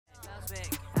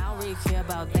really care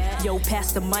about that. Yo,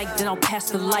 pass the mic, then I'll pass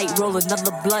the light. Roll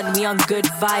another blunt, we on good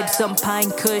vibes. Some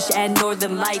Pine Kush and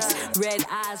Northern Lights. Red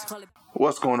eyes.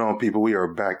 What's going on, people? We are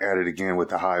back at it again with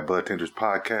the High Blood Tenders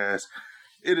podcast.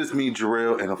 It is me,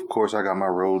 Jarrell, and of course, I got my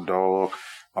road dog,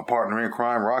 my partner in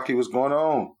crime, Rocky. What's going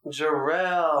on?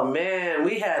 Jarrell, man,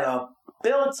 we had a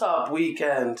built-up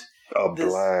weekend.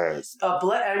 Blast.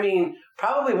 I mean,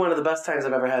 probably one of the best times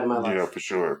I've ever had in my life. Yeah, for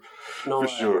sure. No for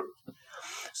sure.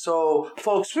 So,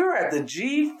 folks, we were at the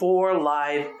G4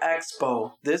 Live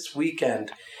Expo this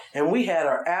weekend, and we had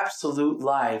our absolute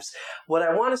lives. What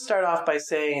I want to start off by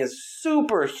saying is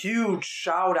super huge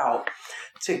shout out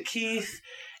to Keith,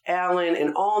 Allen,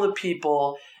 and all the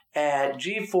people at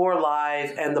G4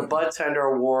 Live and the Bud Tender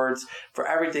Awards for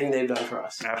everything they've done for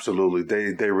us. Absolutely.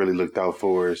 They really looked out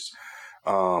for us.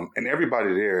 And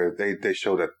everybody there, they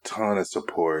showed a ton of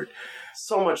support.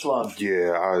 So much love.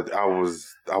 Yeah, I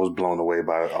was blown away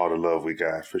by all the love we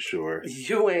got, for sure.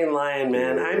 You ain't lying,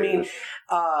 man. Yeah. I mean,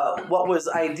 what was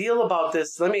ideal about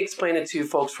this, let me explain it to you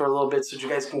folks for a little bit so you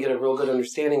guys can get a real good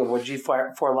understanding of what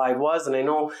G4 Live was. And I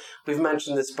know we've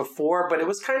mentioned this before, but it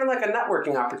was kind of like a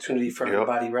networking opportunity for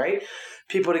everybody, right?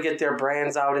 People to get their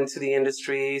brands out into the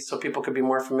industry so people could be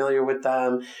more familiar with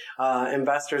them.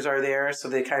 Investors are there so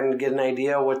they kind of get an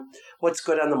idea what's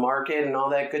good on the market and all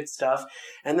that good stuff.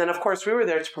 And then, of course, we were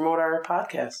there to promote our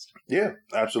podcast. Yeah,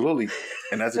 absolutely.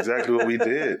 And that's exactly what we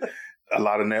did. A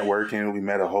lot of networking. We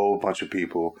met a whole bunch of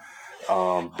people.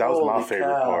 That was my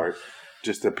favorite part.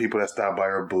 Just the people that stopped by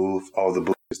our booth, all the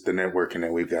booths, the networking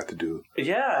that we got to do.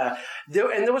 Yeah.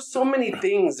 There was so many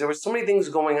things. There were so many things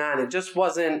going on. It just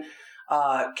wasn't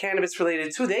cannabis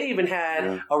related too. They even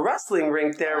had a wrestling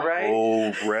rink there, right?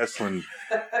 Oh, wrestling.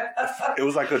 It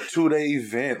was like a 2-day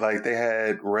event. Like they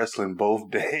had wrestling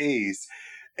both days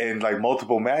and like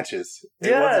multiple matches.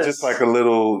 It wasn't just like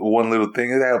one little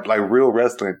thing. It had like real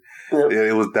wrestling. Yep.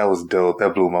 That was dope.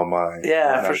 That blew my mind.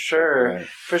 Yeah, for sure.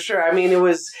 For sure. I mean, it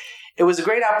was a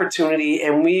great opportunity,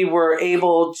 and we were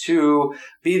able to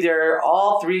be there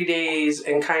all 3 days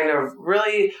and kind of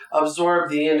really absorb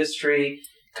the industry,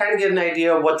 kind of get an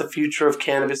idea of what the future of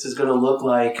cannabis is going to look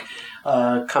like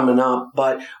coming up.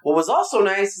 But what was also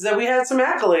nice is that we had some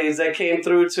accolades that came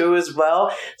through too as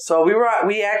well. So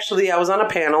I was on a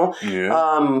panel,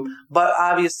 but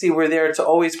obviously we're there to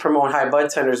always promote High Bud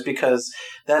Tenders because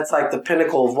that's like the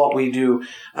pinnacle of what we do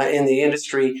in the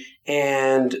industry.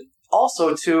 And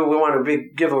also, too, we want to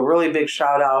give a really big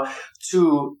shout out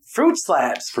to Fruit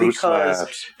Slabs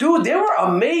because, dude, they were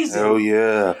amazing. Oh,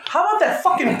 yeah. How about that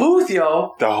fucking booth,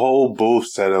 yo? The whole booth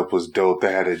setup was dope.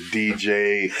 They had a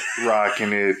DJ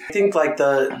rocking it. I think, like,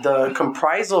 the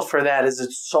comprisal for that is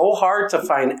it's so hard to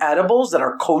find edibles that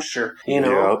are kosher, you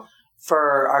know? Yep.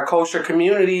 For our kosher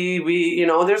community,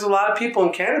 there's a lot of people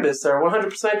in cannabis that are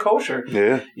 100% kosher.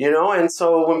 Yeah. And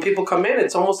so when people come in,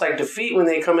 it's almost like defeat when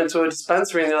they come into a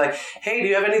dispensary and they're like, hey, do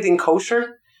you have anything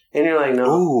kosher? And you're like, no.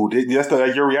 Ooh,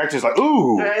 your reaction is like,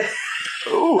 ooh.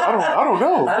 Ooh, I don't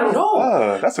know. I don't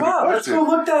know. That's a good question. Let's go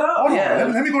look that up. Hold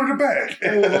on, let me go to the back.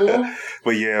 Mm-hmm.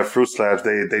 But yeah, Fruit Slabs,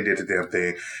 they did the damn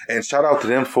thing. And shout out to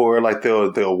them for like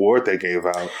the award they gave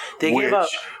out.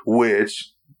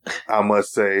 Which I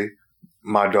must say,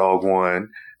 my dog won.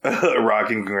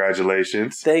 Rocky,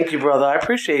 congratulations. Thank you, brother. I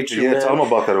appreciate you, man. Tell them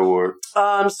about that award.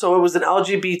 So it was an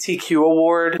LGBTQ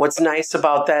award. What's nice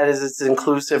about that is it's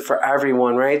inclusive for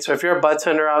everyone, right? So if you're a bud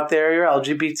tender out there, you're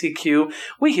LGBTQ,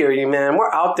 we hear you, man.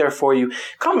 We're out there for you.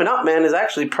 Coming up, man, is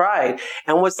actually Pride.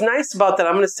 And what's nice about that,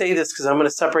 I'm going to say this because I'm going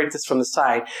to separate this from the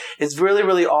side. It's really,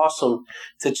 really awesome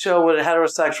to chill with a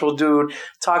heterosexual dude,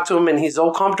 talk to him, and he's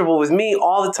so comfortable with me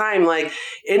all the time. Like,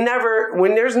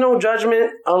 when there's no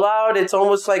judgment allowed, it's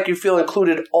almost like you feel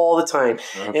included all the time.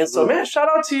 Absolutely. And so, man, shout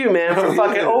out to you, man, for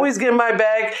fucking always getting my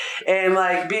back and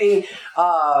like being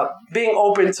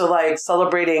open to like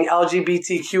celebrating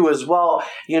LGBTQ as well.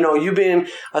 You being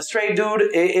a straight dude,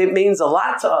 it means a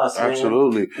lot to us.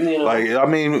 Absolutely. Man. Like, I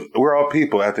mean, we're all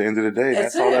people at the end of the day.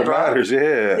 That's all that matters.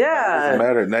 Yeah. Yeah. It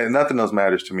doesn't matter. Nothing else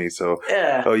matters to me. So,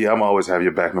 I'm always have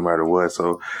your back no matter what.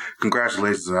 So,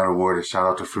 congratulations on that award and shout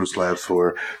out to Fruit Slabs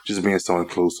for just being so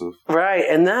inclusive. Right.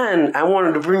 And then I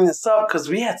wanted to bring this up because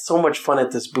we had so much fun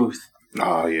at this booth.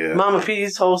 Oh, yeah. Mama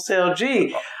P's Wholesale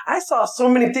G. I saw so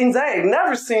many things I had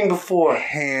never seen before.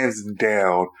 Hands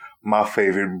down, my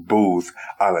favorite booth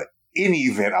out of any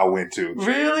event I went to.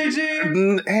 Really,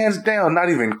 dude? Hands down, not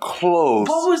even close.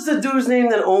 What was the dude's name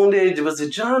that owned it? Was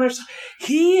it John or something?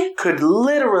 He could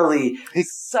literally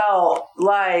sell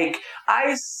like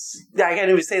ice. I can't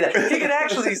even say that. He could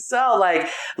actually sell like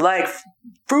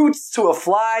fruits to a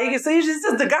fly. He could say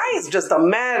the guy is just a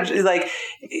man. Like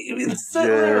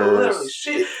literally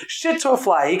shit to a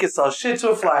fly. He could sell shit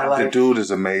to a fly. Like, the dude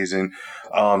is amazing.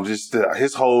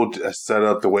 His whole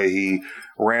setup, the way he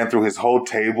ran through his whole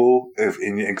table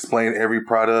and explained every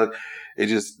product,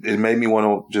 it made me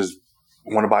want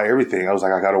to buy everything. I was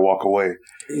like, I got to walk away.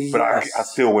 Yes. But I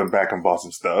still went back and bought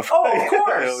some stuff. Oh, of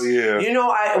course. Hell yeah. You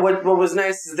know, what was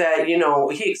nice is that, you know,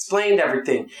 he explained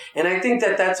everything. And I think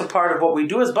that that's a part of what we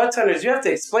do as budtenders. You have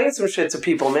to explain some shit to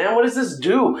people, man. What does this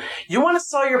do? You want to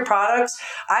sell your products?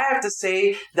 I have to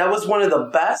say that was one of the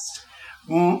best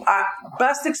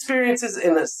experiences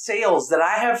in the sales that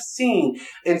I have seen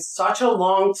in such a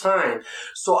long time.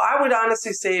 So I would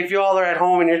honestly say, if you all are at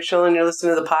home and you're chilling, you're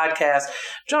listening to the podcast,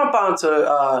 jump onto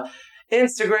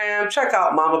Instagram, check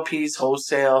out Mama P's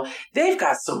Wholesale. They've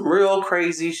got some real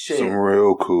crazy shit. Some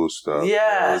real cool stuff.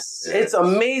 Yes. It's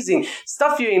amazing.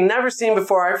 Stuff you ain't never seen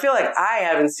before. I feel like I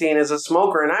haven't seen as a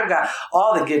smoker, and I've got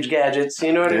all the gadgets,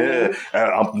 you know what I mean?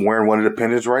 I'm wearing one of the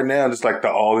pendants right now, just like the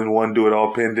all-in-one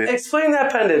do-it-all pendant. Explain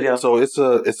that pendant, yo. So it's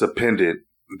a pendant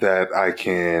that I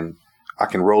can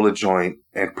roll a joint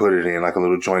and put it in like a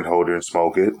little joint holder and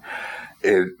smoke it.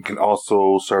 It can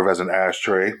also serve as an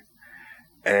ashtray.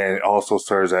 And it also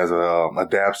serves as a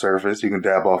dab surface. You can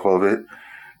dab off of it.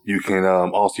 You can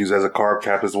also use it as a carb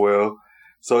cap as well.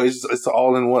 So it's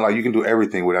all in one. Like, you can do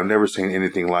everything with it. I've never seen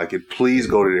anything like it. Please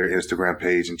go to their Instagram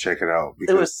page and check it out.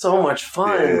 It was so much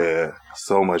fun. Yeah,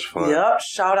 so much fun. Yep.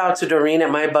 Shout out to Doreen at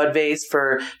My Bud Vase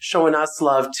for showing us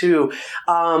love too.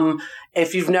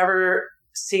 If you've never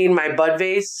seen My Bud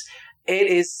Vase, it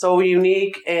is so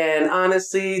unique, and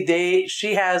honestly,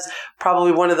 she has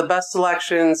probably one of the best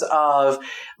selections of,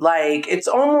 like, it's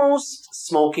almost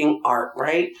smoking art,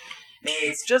 right?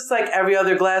 It's just like every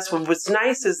other glass. What's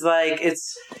nice is, like,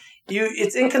 it's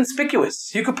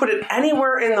inconspicuous. You could put it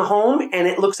anywhere in the home, and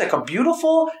it looks like a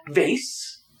beautiful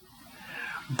vase,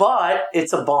 but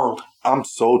it's a bong. I'm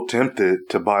so tempted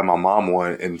to buy my mom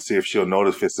one and see if she'll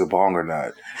notice if it's a bong or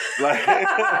not. Like,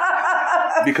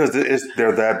 because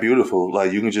they're that beautiful.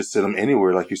 Like, you can just sit them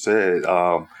anywhere, like you said.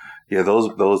 The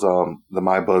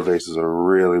My Bud vases are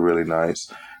really, really nice.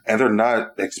 And they're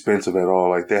not expensive at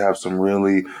all. Like, they have some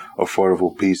really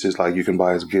affordable pieces, like, you can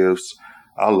buy as gifts.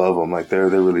 I love them. Like, they're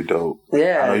really dope.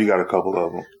 Yeah. I know you got a couple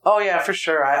of them. Oh, yeah, for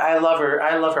sure. I love her.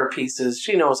 I love her pieces.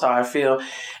 She knows how I feel.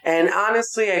 And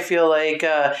honestly, I feel like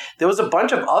there was a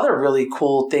bunch of other really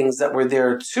cool things that were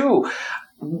there, too.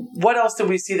 What else did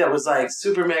we see that was, like,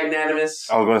 super magnanimous?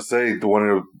 I was going to say,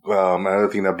 another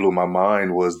thing that blew my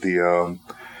mind was the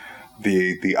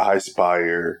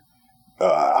iSpire.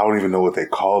 I don't even know what they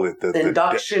call it. The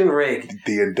induction rig.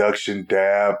 The induction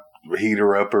dab.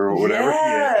 Heater up or whatever.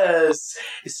 Yes. Yeah.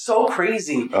 It's so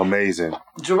crazy. Amazing.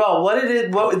 Jarrell, I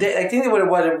think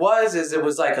what it was is it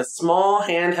was like a small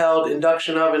handheld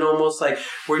induction oven, almost like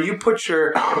where you put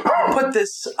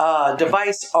this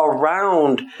device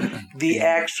around the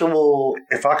actual.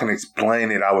 If I can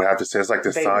explain it, I would have to say it's like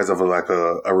the size of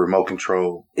a remote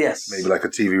control. Yes. Maybe like a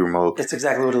TV remote. That's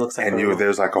exactly what it looks like. And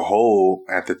there's like a hole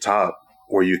at the top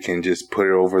where you can just put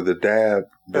it over the dab,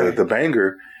 the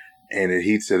banger. And it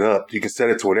heats it up. You can set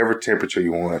it to whatever temperature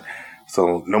you want.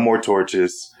 So no more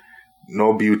torches,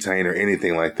 no butane or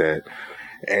anything like that.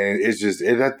 And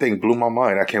that thing blew my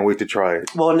mind. I can't wait to try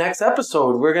it. Well, next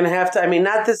episode, we're going to have to,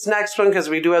 not this next one because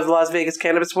we do have the Las Vegas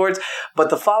Cannabis Awards, but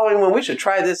the following one, we should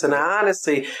try this. And I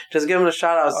honestly, just give them a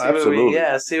shout out. Absolutely.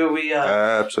 Absolutely.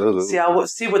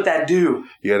 See what that do.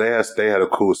 Yeah, they had a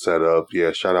cool setup.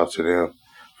 Yeah, shout out to them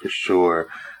for sure.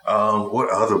 What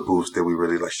other booths did we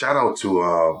really like? Shout out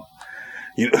to,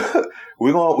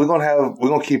 we're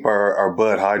gonna keep our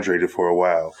bud hydrated for a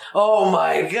while. Oh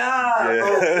my God,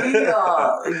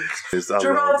 yeah. Boveda!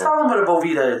 Jerome, tell them what a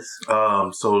Boveda is.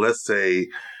 So let's say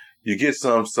you get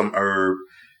some herb.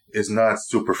 It's not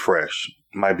super fresh.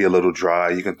 It might be a little dry.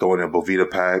 You can throw it in a Boveda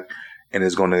pack, and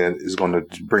it's gonna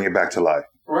bring it back to life.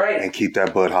 Right. And keep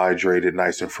that bud hydrated,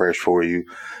 nice and fresh for you.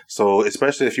 So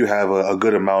especially if you have a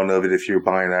good amount of it, if you're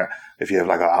buying that, if you have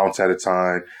like an ounce at a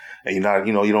time. And you're not,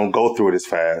 you don't go through it as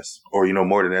fast or,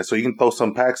 more than that. So you can throw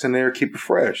some packs in there, keep it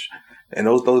fresh. And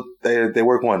those they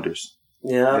work wonders.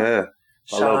 Yeah. Yeah.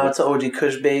 Shout out to OG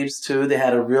Kush Babes too. They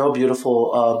had a real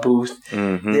beautiful booth.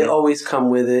 Mm-hmm. They always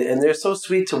come with it. And they're so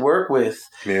sweet to work with.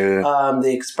 Yeah.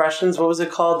 The expressions, what was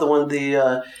it called? The one,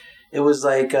 it was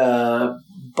like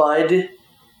bud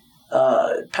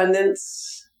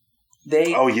pendants.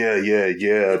 Oh,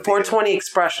 yeah. 420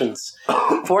 expressions.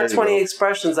 420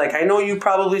 expressions. Like, I know you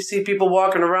probably see people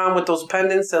walking around with those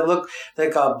pendants that look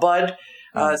like a bud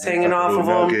hanging off of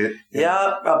them.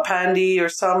 Yeah, a pandy or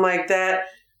something like that.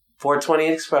 420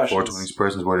 expressions. 420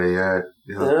 expressions, where they at.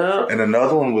 Yeah. And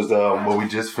another one was what we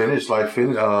just finished,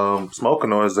 smoking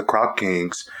on, is the Crop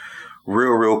Kings.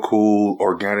 Real cool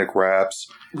organic wraps.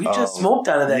 We just smoked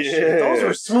out of that shit. Those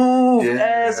were smooth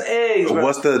as eggs.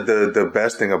 What's the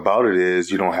best thing about it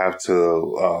is you don't have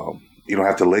to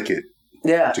lick it.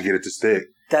 Yeah. To get it to stick.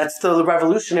 That's the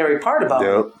revolutionary part about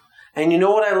it. And you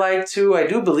know what I like too? I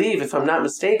do believe, if I'm not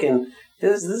mistaken,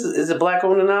 this is a black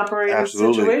owned and operated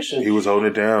situation. He was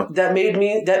holding it down. That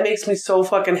makes me so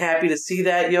fucking happy to see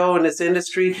that, in this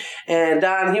industry. And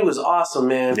Don, he was awesome,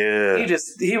 man. Yeah.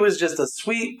 He was just a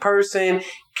sweet person,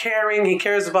 caring. He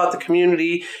cares about the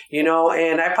community,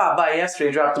 and I popped by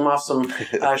yesterday, dropped him off some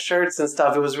shirts and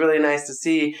stuff. It was really nice to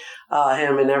see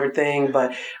him and everything.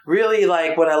 But really,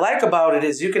 like, what I like about it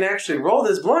is you can actually roll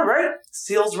this blunt, right?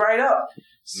 Seals right up.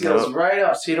 Right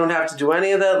up, so you don't have to do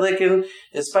any of that licking,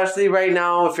 especially right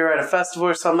now if you're at a festival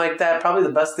or something like that. Probably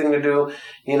the best thing to do,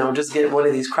 just get one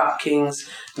of these Crop Kings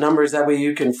numbers. That way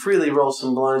you can freely roll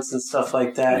some blunts and stuff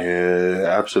like that. Yeah,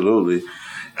 absolutely.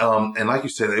 And like you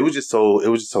said, it was just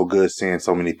so good seeing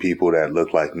so many people that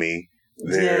look like me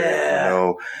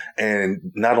there,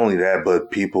 and not only that, but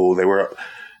people, they were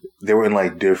in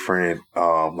like different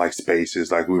like spaces.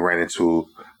 Like we ran into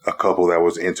a couple that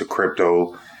was into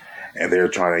crypto. And they're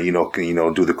trying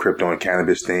to, do the crypto and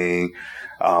cannabis thing.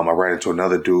 I ran into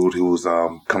another dude who was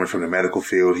coming from the medical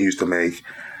field. He used to make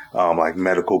like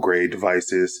medical grade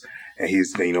devices, and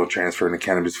he's transferring the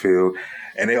cannabis field.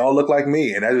 And they all look like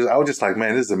me. And I was just like,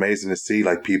 man, this is amazing to see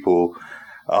like people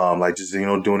like just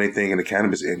doing anything in the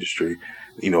cannabis industry,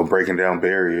 breaking down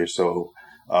barriers. So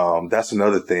that's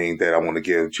another thing that I want to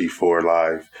give G4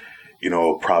 Live,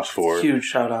 props for. Huge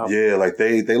shout out. Yeah, like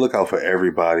they look out for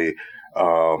everybody.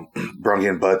 Brought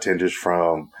in bud tenders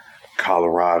from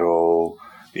Colorado.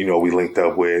 We linked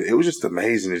up with. It was just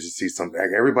amazing to just see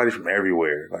everybody from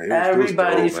everywhere. Like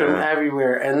everybody from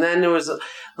everywhere, and then it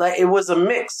was a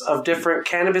mix of different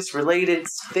cannabis related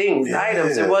things,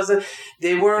 items. It wasn't.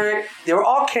 They were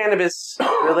all cannabis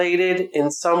related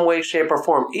in some way, shape, or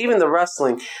form. Even the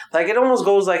wrestling, like it almost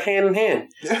goes like hand in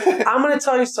hand. I'm gonna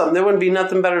tell you something. There wouldn't be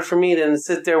nothing better for me than to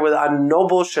sit there with no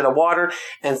bullshit, a water,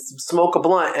 and smoke a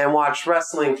blunt and watch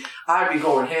wrestling. I'd be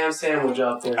going ham sandwich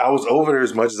out there. I was over there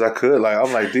as much as I could. Like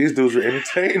I'm like, these dudes were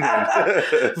entertaining.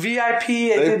 VIP,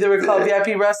 I think they were called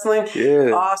VIP Wrestling.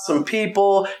 Yeah. Awesome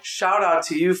people. Shout out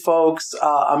to you folks.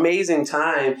 Amazing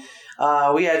time.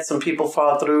 We had some people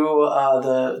fall through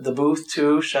the booth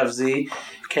too. Chef Z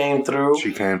came through.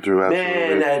 She came through, absolutely.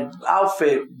 Man, that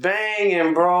outfit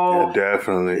banging, bro. Yeah,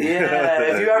 definitely. Yeah,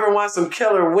 if you ever want some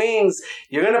killer wings,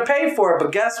 you're going to pay for it.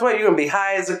 But guess what? You're going to be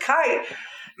high as a kite.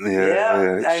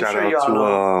 Yeah. I'm Shout sure out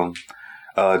y'all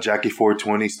to Jackie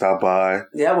 420 stopped by.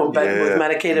 Yeah, with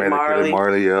Medicated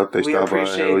Marley. Yep, they stopped by. We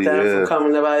appreciate them for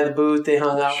coming by the booth. They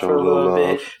hung out for a little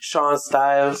bit. Sean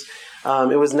Styles.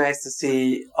 It was nice to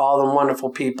see all the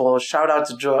wonderful people. Shout out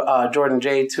to Jordan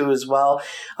J too as well.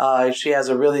 She has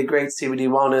a really great CBD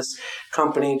wellness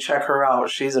company. Check her out.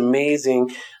 She's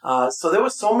amazing. So there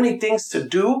was so many things to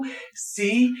do,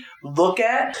 see, look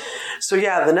at. So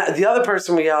yeah, the other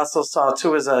person we also saw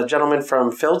too is a gentleman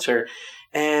from Filter.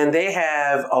 And they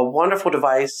have a wonderful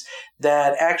device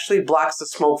that actually blocks the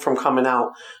smoke from coming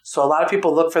out. So a lot of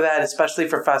people look for that, especially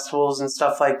for festivals and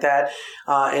stuff like that.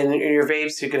 And in your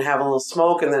vapes, you can have a little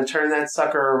smoke and then turn that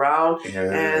sucker around. Yeah.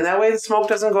 And that way the smoke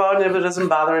doesn't go out and it doesn't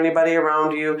bother anybody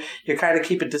around you. You kind of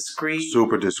keep it discreet.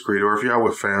 Super discreet. Or if you're out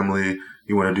with family,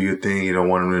 you want to do your thing, you don't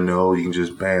want them to know, you can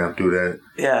just, bam, do that.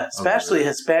 Yeah, especially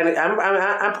Hispanic.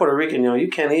 I'm Puerto Rican, you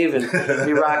can't even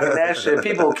be rocking that shit.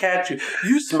 People will catch you.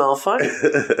 You smell funny.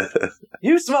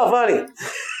 You smell funny.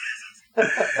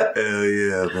 Hell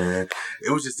yeah, man.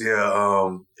 It was just,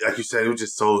 like you said, it was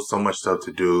just so much stuff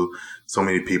to do, so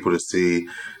many people to see,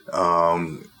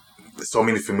 so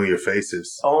many familiar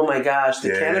faces. Oh my gosh, the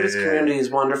cannabis community is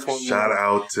wonderful. Shout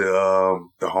out to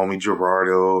the homie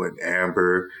Gerardo and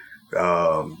Amber.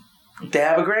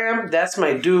 Dabagram, that's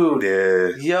my dude.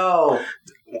 Yeah. Yo.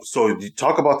 So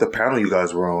talk about the panel you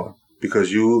guys were on,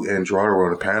 because you and Gerardo were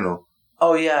on a panel.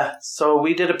 Oh yeah. So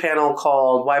we did a panel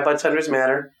called Why Bud Tenders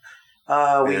Matter.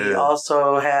 We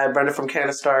also had Brenda from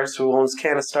Canistars, who owns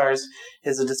Canistars,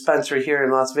 is a dispensary here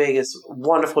in Las Vegas.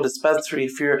 Wonderful dispensary.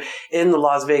 If you're in the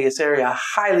Las Vegas area, I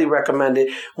highly recommend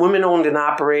it. Women owned and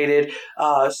operated.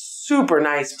 Super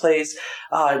nice place.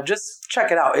 Just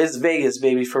check it out. It's Vegas,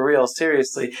 baby, for real.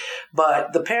 Seriously.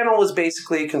 But the panel was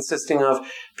basically consisting of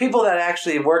people that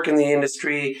actually work in the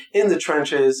industry, in the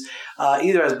trenches,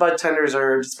 either as bud tenders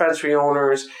or dispensary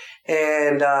owners.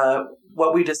 And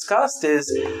what we discussed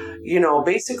is,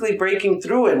 basically breaking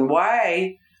through and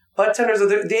why bud tenders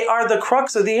they are the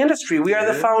crux of the industry. We are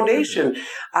the foundation.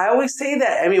 I always say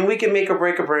that. I mean, we can make or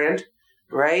break a brand,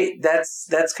 right?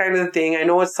 That's kind of the thing. I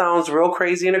know it sounds real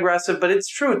crazy and aggressive, but it's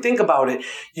true. Think about it.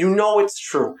 It's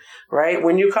true, right?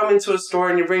 When you come into a store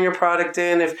and you bring your product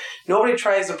in, if nobody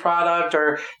tries the product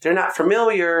or they're not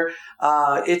familiar,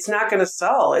 it's not going to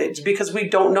sell. It's because we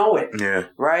don't know it,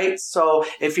 right? So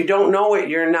if you don't know it,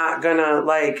 you're not going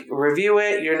to review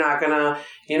it. You're not going to,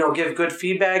 give good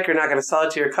feedback. You're not going to sell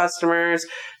it to your customers.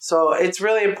 So it's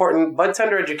really important. Bud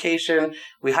tender education,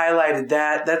 we highlighted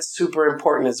that. That's super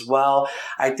important as well.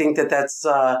 I think that's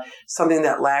something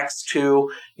that lacks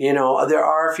too. There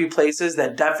are a few places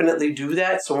that definitely do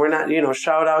that. So we're not,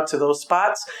 shout out to those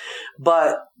spots.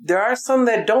 But there are some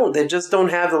that don't. They just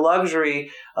don't have the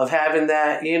luxury of having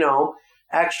that,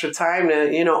 extra time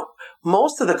to,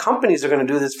 most of the companies are going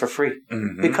to do this for free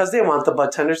because they want the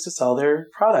bud tenders to sell their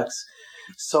products.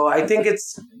 So I think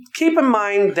keep in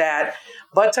mind that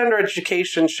bud tender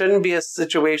education shouldn't be a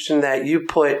situation that you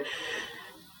put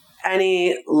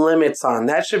any limits on.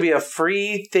 That should be a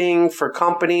free thing for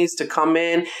companies to come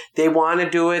in. They want to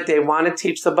do it. They want to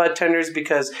teach the bud tenders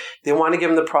because they want to give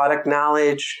them the product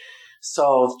knowledge.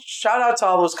 So shout out to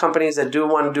all those companies that do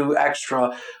want to do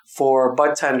extra for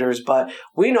bud tenders, but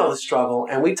we know the struggle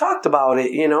and we talked about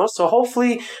it, so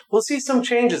hopefully we'll see some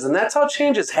changes, and that's how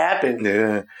changes happen.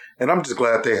 Yeah. And I'm just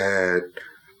glad they had,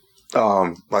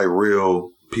 real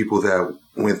people that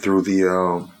went through the,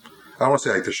 I don't want to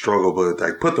say the struggle,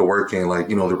 but put the work in,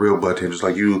 the real bud tenders,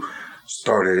 you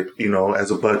started, as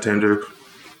a bud tender,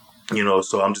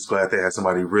 so I'm just glad they had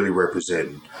somebody really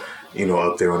representing,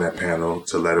 up there on that panel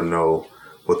to let them know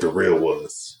what the real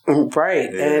was.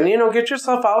 Right. Yeah. And, get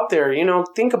yourself out there,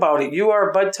 think about it. You are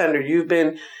a bud tender. You've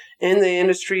been in the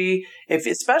industry,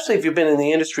 especially if you've been in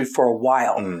the industry for a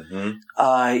while.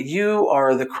 You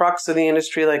are the crux of the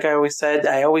industry, like I always said.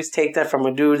 I always take that from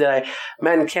a dude that I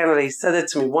met in Canada. He said it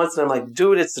to me once, and I'm like,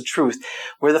 dude, it's the truth.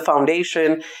 We're the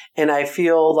foundation, and I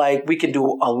feel like we can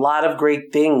do a lot of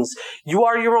great things. You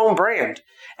are your own brand.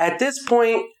 At this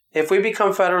point, if we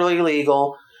become federally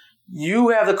legal, you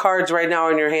have the cards right now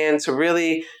in your hand to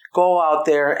really go out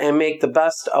there and make the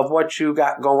best of what you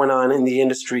got going on in the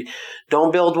industry.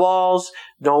 Don't build walls.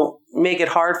 Don't make it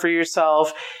hard for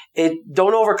yourself.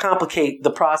 Don't overcomplicate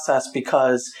the process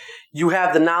because you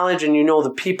have the knowledge and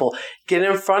the people. Get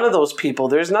in front of those people.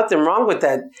 There's nothing wrong with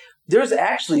that. There's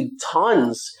actually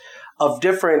tons of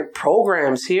different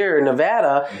programs here in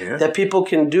Nevada that people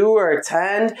can do or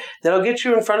attend that'll get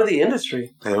you in front of the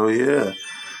industry. Hell yeah.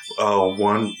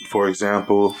 One, for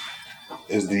example,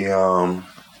 is the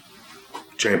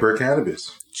Chamber of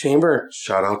Cannabis. Chamber.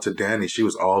 Shout out to Danny. She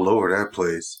was all over that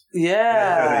place.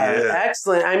 Yeah.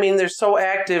 Excellent. I mean, they're so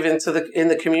active in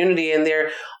the community, and they're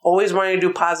always wanting to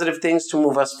do positive things to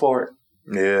move us forward.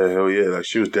 Yeah, hell yeah.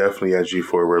 She was definitely at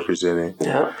G4 representing.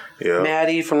 Yeah.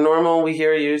 Maddie from Normal, we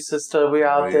hear you, sister. We're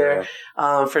out there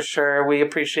for sure. We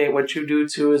appreciate what you do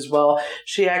too as well.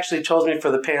 She actually chose me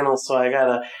for the panel, so I got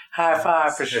a high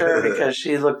five for sure because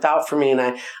she looked out for me,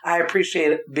 and I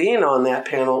appreciate being on that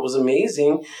panel. It was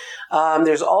amazing.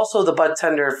 There's also the Bud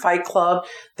Tender Fight Club.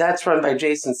 That's run by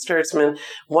Jason Sturzman.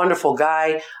 Wonderful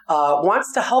guy.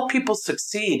 Wants to help people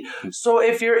succeed. So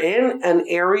if you're in an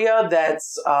area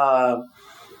that's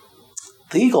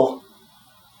legal,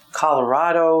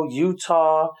 Colorado,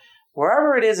 Utah,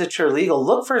 wherever it is that you're legal,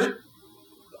 look for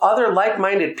other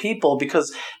like-minded people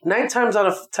because 9 times out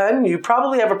of 10, you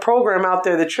probably have a program out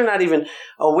there that you're not even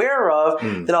aware of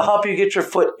that'll help you get your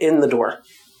foot in the door.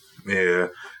 Yeah,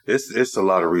 it's a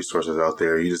lot of resources out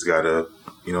there. You just got to,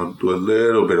 do a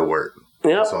little bit of work.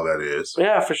 Yep. That's all that is.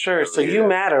 Yeah, for sure. So you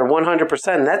matter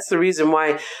 100%. That's the reason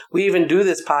why we even do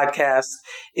this podcast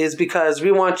is because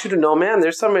we want you to know, man,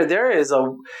 there's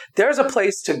a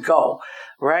place to go,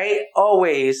 right?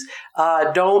 Always.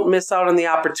 Don't miss out on the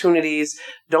opportunities.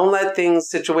 Don't let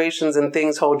situations and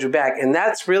things hold you back. And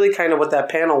that's really kind of what that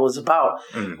panel was about,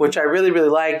 which I really, really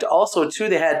liked. Also, too,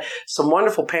 they had some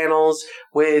wonderful panels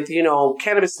with,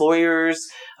 cannabis lawyers.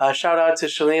 Shout out to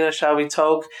Shalina Shall We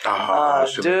Toke.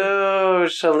 Dude,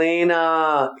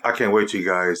 Shalina. I can't wait till you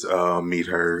guys meet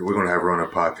her. We're going to have her on our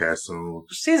podcast soon.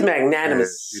 She's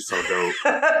magnanimous. Yeah, she's so dope.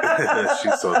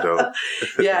 She's so dope.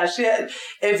 Yeah,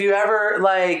 if you ever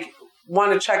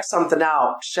want to check something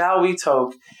out, Shall We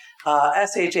Toke,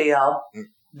 SHALWETOKE,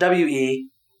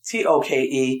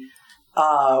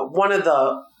 one of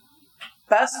the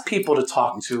best people to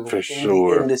talk to in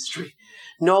the industry.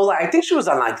 No, I think she was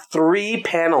on 3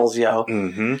 panels, yo.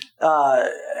 Mm-hmm.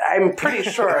 I'm pretty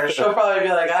sure. She'll probably be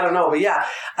like, I don't know. But yeah,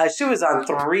 she was on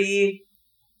 3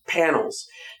 panels.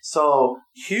 So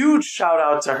huge shout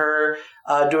out to her,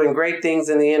 doing great things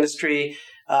in the industry,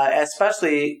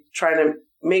 especially trying to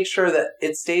make sure that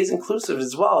it stays inclusive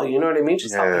as well. You know what I mean?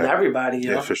 She's helping everybody.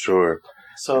 Yeah, for sure.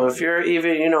 So if you're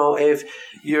even, if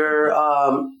you're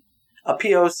a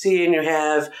POC and you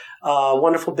have a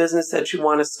wonderful business that you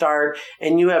want to start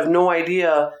and you have no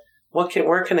idea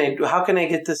where can I do, how can I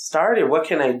get this started? What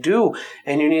can I do?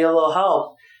 And you need a little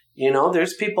help.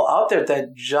 There's people out there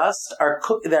that just are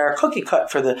cookie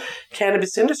cut for the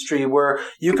cannabis industry where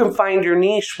you can find your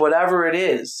niche, whatever it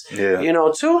is. Yeah.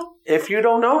 Too, if you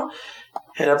don't know,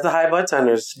 hit up the High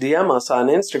Budtenders, DM us on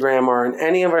Instagram or on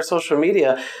any of our social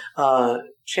media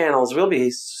channels. We'll be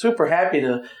super happy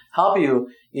to help you.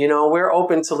 We're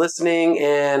open to listening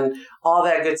and all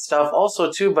that good stuff. Also,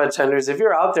 too, Budtenders, if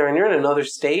you're out there and you're in another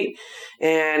state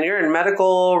and you're in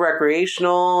medical,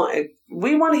 recreational,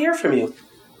 we want to hear from you.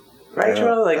 Right,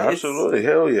 Joel? Absolutely.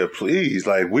 Hell yeah, please.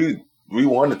 We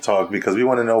want to talk because we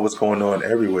want to know what's going on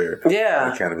everywhere in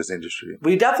the cannabis industry.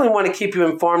 We definitely want to keep you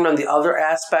informed on the other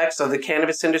aspects of the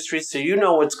cannabis industry so you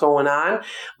know what's going on.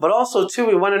 But also, too,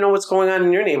 we want to know what's going on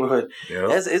in your neighborhood. Yep.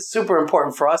 It's super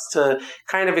important for us to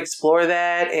kind of explore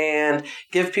that and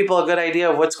give people a good idea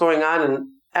of what's going on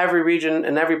in every region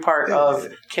and every part of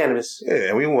cannabis. Yeah,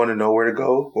 and we want to know where to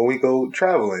go when we go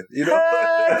traveling.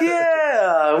 Heck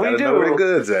yeah, we do. Know where the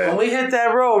goods at. When we hit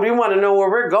that road, we want to know where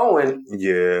we're going.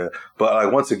 Yeah,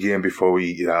 but once again, before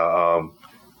we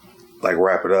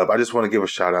wrap it up, I just want to give a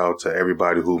shout out to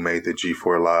everybody who made the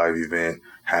G4 Live event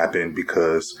happen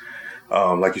because,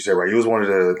 like you said, right, it was one of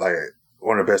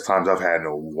the best times I've had in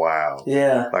a while.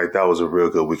 Yeah, that was a real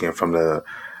good weekend from the.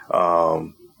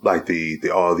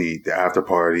 The after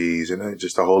parties and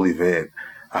just the whole event.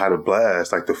 I had a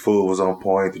blast. The food was on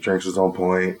point, the drinks was on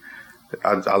point.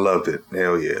 I loved it.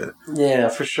 Hell yeah. Yeah,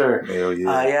 for sure. Hell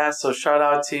yeah. So shout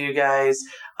out to you guys.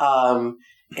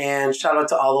 And shout out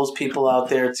to all those people out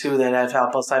there too that have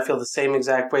helped us. I feel the same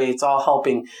exact way. It's all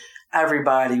helping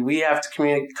everybody. We have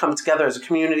to come together as a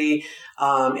community,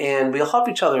 and we'll help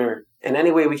each other in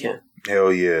any way we can.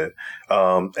 Hell yeah.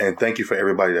 And thank you for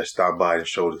everybody that stopped by and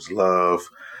showed us love.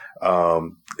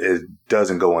 It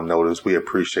doesn't go unnoticed. We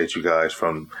appreciate you guys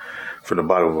from the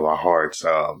bottom of our hearts.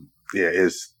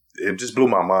 It just blew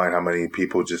my mind how many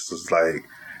people just was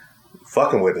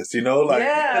fucking with us,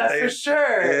 for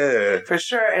sure. Yeah. For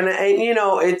sure. And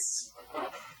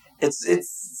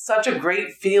it's such a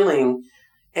great feeling.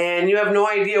 And you have no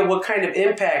idea what kind of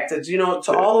impact that,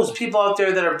 to all those people out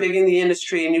there that are big in the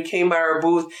industry and you came by our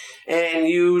booth and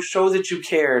you showed that you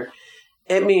cared.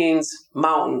 It means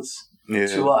mountains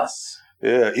to us.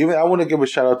 Yeah. Even I want to give a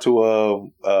shout out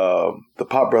to the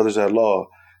Pop Brothers at Law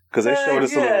because they showed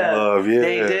us a little love.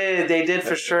 Yeah. They did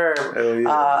for sure. Hell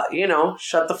yeah.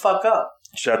 Shut the fuck up.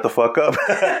 Shut the fuck up.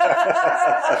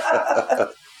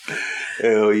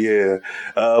 Hell yeah.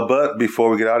 But before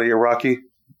we get out of here, Rocky,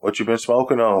 what you been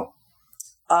smoking on?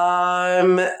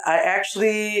 I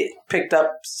actually picked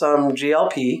up some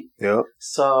GLP. Yep.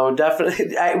 So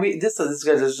definitely, this is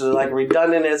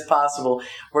redundant as possible.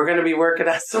 We're going to be working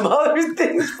on some other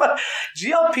things, but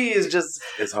GLP is just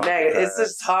it's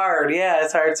just hard. Yeah,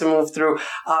 it's hard to move through.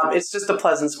 It's just a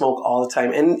pleasant smoke all the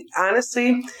time, and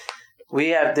honestly.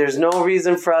 There's no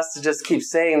reason for us to just keep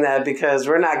saying that because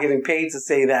we're not getting paid to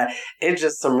say that. It's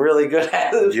just some really good.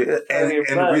 Yeah, and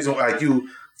the reason,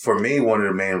 for me, one of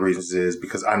the main reasons is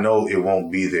because I know it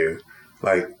won't be there.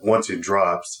 Once it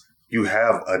drops, you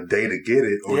have a day to get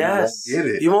it, or you won't get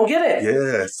it. You won't get it.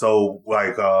 Yeah. So,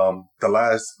 the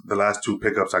last 2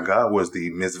 pickups I got was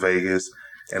the Miss Vegas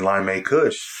and Limeade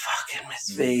Kush. Fucking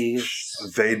Miss Vegas.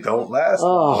 They don't last.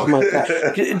 Oh my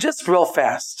God. Just real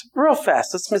fast.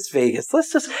 Let's Miss Vegas.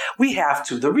 We have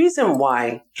to. The reason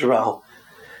why, Jarrell,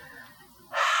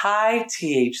 high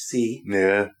THC.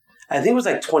 Yeah. I think it was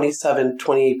like 27,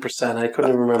 28%. I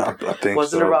couldn't remember. I think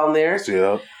was it around there?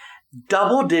 Yeah.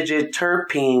 Double-digit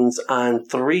terpenes on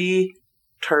 3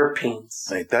 terpenes.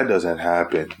 Like, that doesn't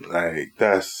happen. Like,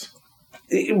 that's...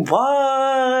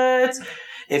 What?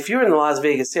 If you're in the Las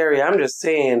Vegas area, I'm just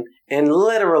saying, and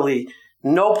literally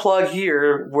no plug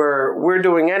here where we're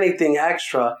doing anything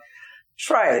extra,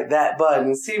 try that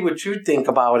button, see what you think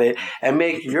about it, and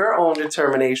make your own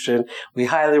determination. We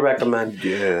highly recommend.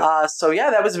 Yeah. So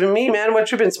yeah, that was me, man.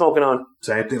 What you been smoking on?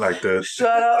 Same thing, like the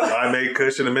Shut up. I made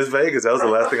cushion in Miss Vegas. That was the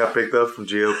last thing I picked up from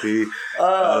GLP.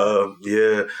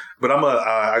 Yeah, but I'm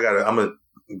gonna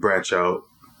branch out,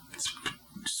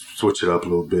 switch it up a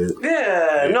little bit.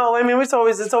 Yeah, no, I mean it's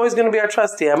always going to be our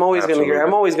trusty. I'm always going to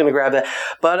grab that.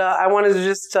 But I wanted to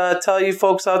just tell you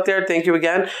folks out there, thank you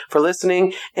again for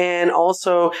listening. And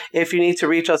also, if you need to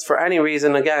reach us for any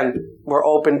reason, again, we're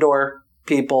open door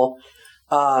people.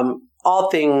 All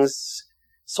things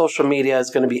social media is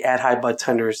going to be at High Bud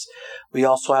Tenders. We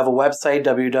also have a website,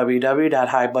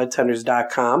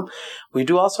 www.highbudtenders.com. We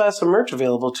do also have some merch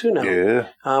available too now. Yeah.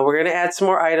 We're going to add some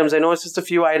more items. I know it's just a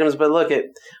few items, but look,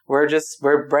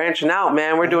 we're branching out,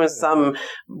 man. We're doing some,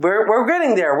 we're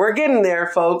getting there. We're getting there,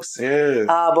 folks. Yeah.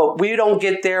 But we don't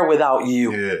get there without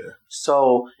you. Yeah.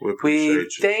 So we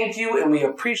thank you and we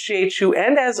appreciate you.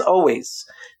 And as always,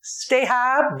 stay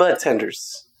high, bud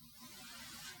tenders.